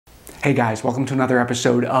Hey guys, welcome to another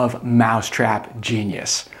episode of Mousetrap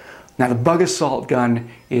Genius. Now the bug assault gun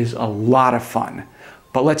is a lot of fun,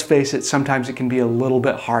 but let's face it, sometimes it can be a little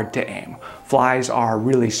bit hard to aim. Flies are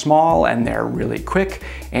really small and they're really quick,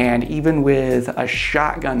 and even with a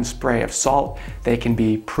shotgun spray of salt, they can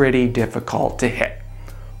be pretty difficult to hit.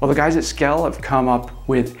 Well, the guys at Skell have come up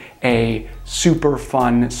with a super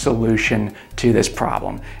fun solution to this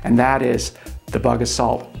problem, and that is the Bug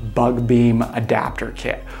Assault Bug Beam Adapter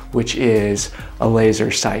Kit, which is a laser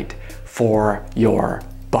sight for your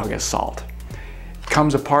Bug Assault. It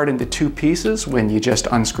comes apart into two pieces when you just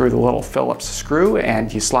unscrew the little Phillips screw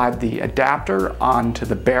and you slide the adapter onto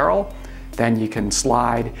the barrel. Then you can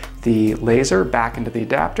slide the laser back into the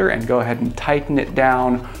adapter and go ahead and tighten it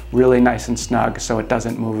down really nice and snug so it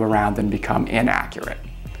doesn't move around and become inaccurate.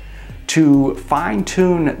 To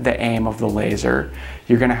fine-tune the aim of the laser,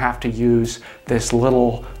 you're going to have to use this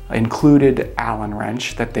little included Allen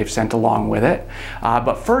wrench that they've sent along with it.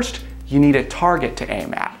 But first, you need a target to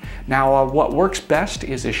aim at. Now, what works best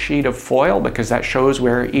is a sheet of foil because that shows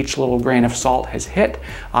where each little grain of salt has hit.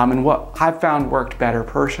 And what I've found worked better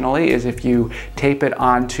personally is if you tape it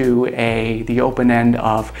onto the open end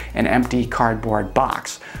of an empty cardboard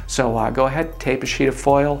box. So go ahead, tape a sheet of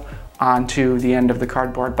foil onto the end of the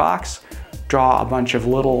cardboard box, draw a bunch of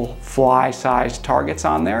little fly-sized targets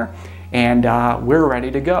on there, and we're ready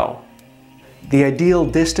to go. The ideal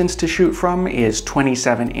distance to shoot from is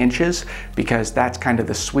 27 inches because that's kind of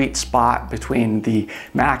the sweet spot between the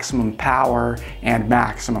maximum power and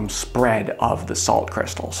maximum spread of the salt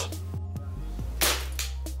crystals.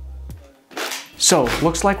 So,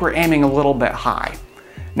 looks like we're aiming a little bit high.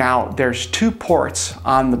 Now, there's two ports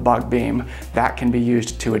on the bug beam that can be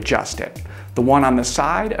used to adjust it. The one on the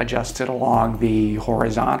side adjusts it along the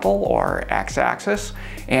horizontal or x-axis,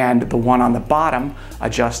 and the one on the bottom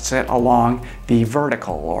adjusts it along the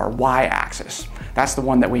vertical or y-axis. That's the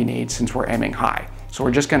one that we need since we're aiming high. So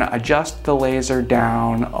we're just going to adjust the laser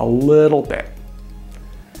down a little bit.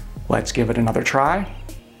 Let's give it another try.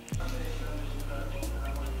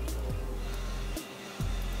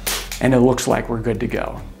 And it looks like we're good to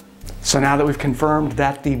go. So now that we've confirmed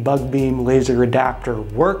that the bug beam laser adapter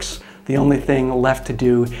works, the only thing left to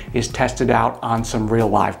do is test it out on some real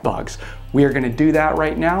live bugs. We are going to do that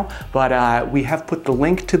right now, but we have put the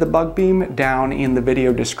link to the bug beam down in the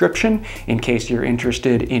video description in case you're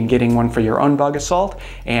interested in getting one for your own bug assault.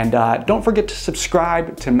 And don't forget to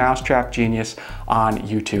subscribe to Mousetrap Genius on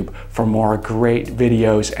YouTube for more great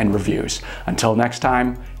videos and reviews. Until next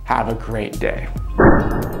time, have a great day.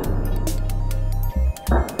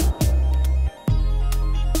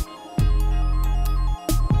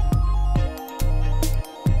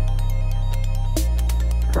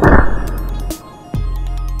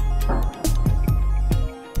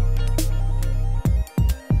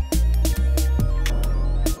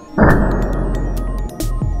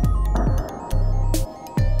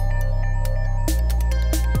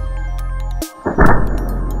 You